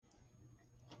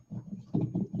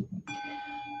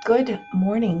Good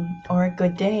morning or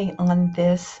good day on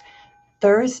this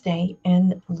Thursday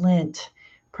in Lent.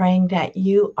 Praying that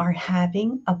you are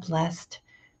having a blessed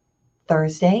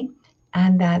Thursday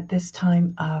and that this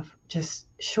time of just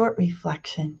short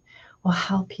reflection will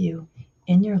help you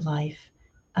in your life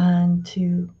and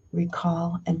to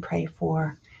recall and pray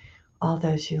for all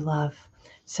those you love.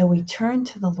 So we turn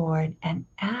to the Lord and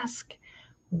ask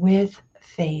with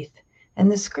faith. And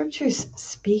the scriptures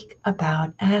speak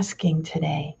about asking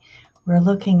today. We're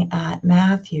looking at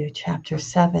Matthew chapter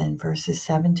 7, verses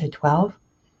 7 to 12.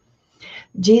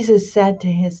 Jesus said to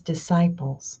his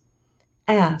disciples,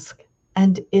 "Ask,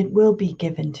 and it will be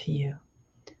given to you.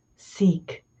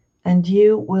 Seek, and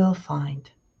you will find.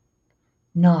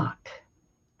 Knock,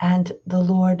 and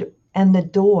the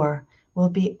door will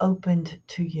be opened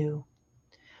to you.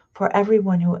 For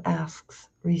everyone who asks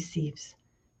receives,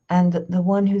 and the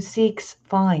one who seeks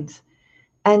finds,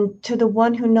 and to the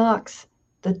one who knocks,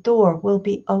 the door will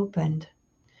be opened.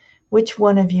 Which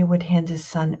one of you would hand his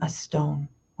son a stone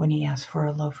when he asks for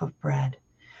a loaf of bread,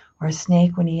 or a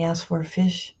snake when he asks for a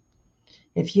fish?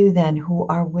 If you then, who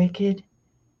are wicked,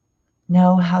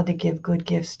 know how to give good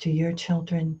gifts to your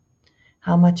children,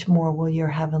 how much more will your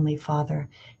heavenly Father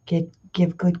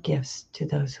give good gifts to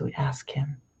those who ask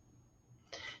him?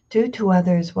 Do to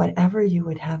others whatever you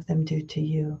would have them do to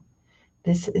you.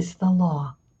 This is the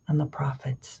law and the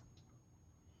prophets."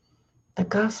 The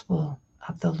gospel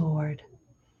of the Lord.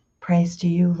 Praise to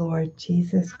you, Lord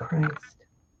Jesus Christ.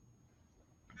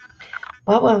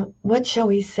 What shall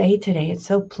we say today? It's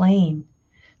so plain.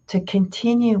 To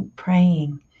continue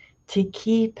praying, to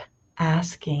keep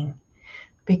asking,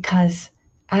 because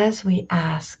as we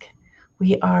ask,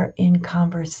 we are in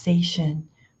conversation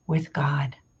with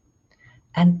God,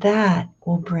 and that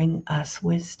will bring us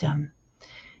wisdom.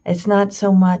 It's not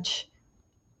so much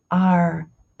our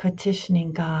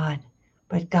petitioning God,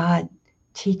 but God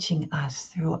teaching us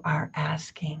through our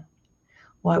asking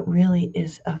what really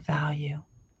is of value.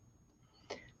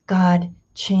 God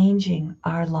changing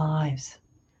our lives.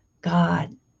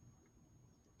 God,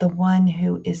 the one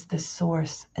who is the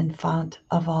source and fount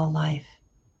of all life.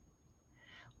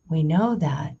 We know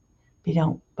that,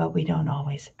 but we don't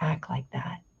always act like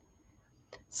that.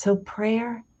 So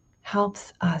prayer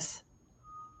helps us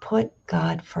put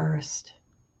God first.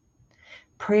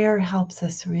 Prayer helps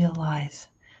us realize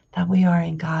that we are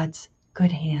in God's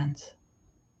good hands.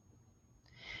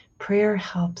 Prayer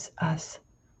helps us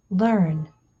learn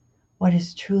what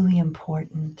is truly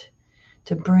important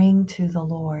to bring to the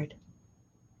Lord,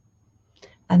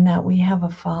 and that we have a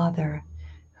Father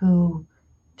who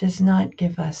does not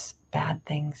give us bad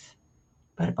things,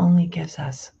 but only gives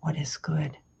us what is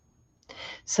good.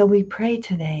 So we pray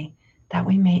today that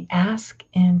we may ask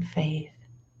in faith,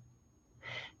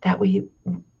 that we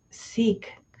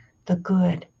seek the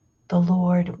good the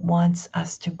Lord wants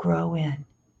us to grow in,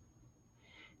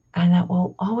 and that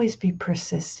will always be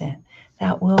persistent,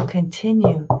 that will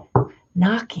continue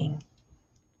knocking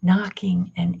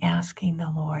and asking the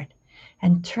Lord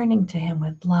and turning to him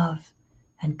with love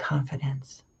and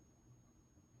confidence.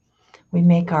 We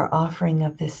make our offering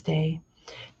of this day.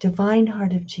 Divine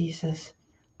Heart of Jesus,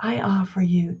 I offer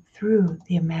you through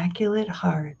the Immaculate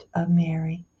Heart of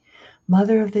Mary,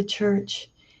 Mother of the Church,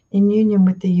 in union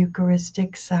with the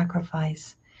Eucharistic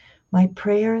sacrifice, my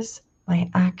prayers, my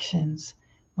actions,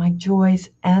 my joys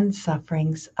and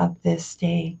sufferings of this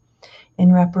day,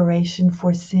 in reparation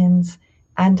for sins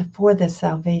and for the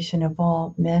salvation of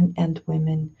all men and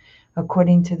women,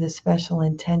 according to the special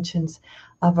intentions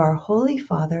of our Holy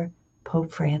Father,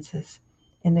 Pope Francis,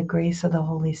 in the grace of the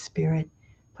Holy Spirit,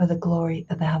 for the glory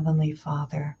of the Heavenly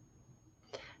Father.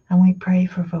 And we pray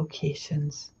for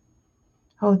vocations.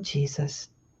 O Jesus,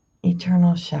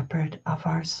 eternal shepherd of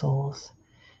our souls,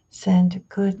 send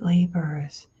good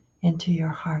laborers into your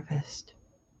harvest.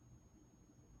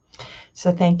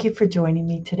 So thank you for joining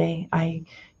me today. I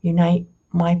unite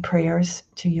my prayers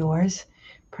to yours,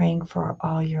 praying for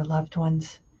all your loved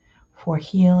ones, for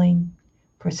healing,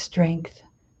 for strength,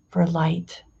 for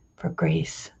light, for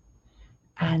grace,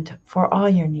 and for all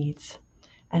your needs.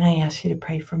 And I ask you to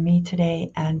pray for me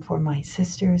today and for my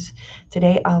sisters.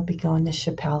 Today I'll be going to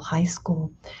Chappelle High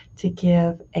School to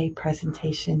give a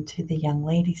presentation to the young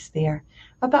ladies there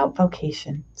about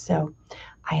vocation. So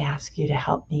I ask you to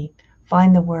help me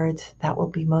find the words that will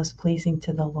be most pleasing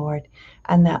to the Lord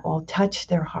and that will touch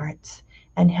their hearts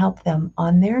and help them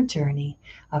on their journey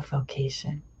of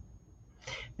vocation.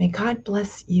 May God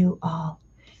bless you all.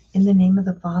 In the name of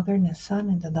the Father, and the Son,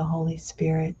 and of the Holy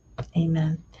Spirit.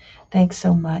 Amen. Thanks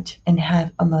so much, and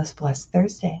have a most blessed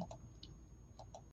Thursday.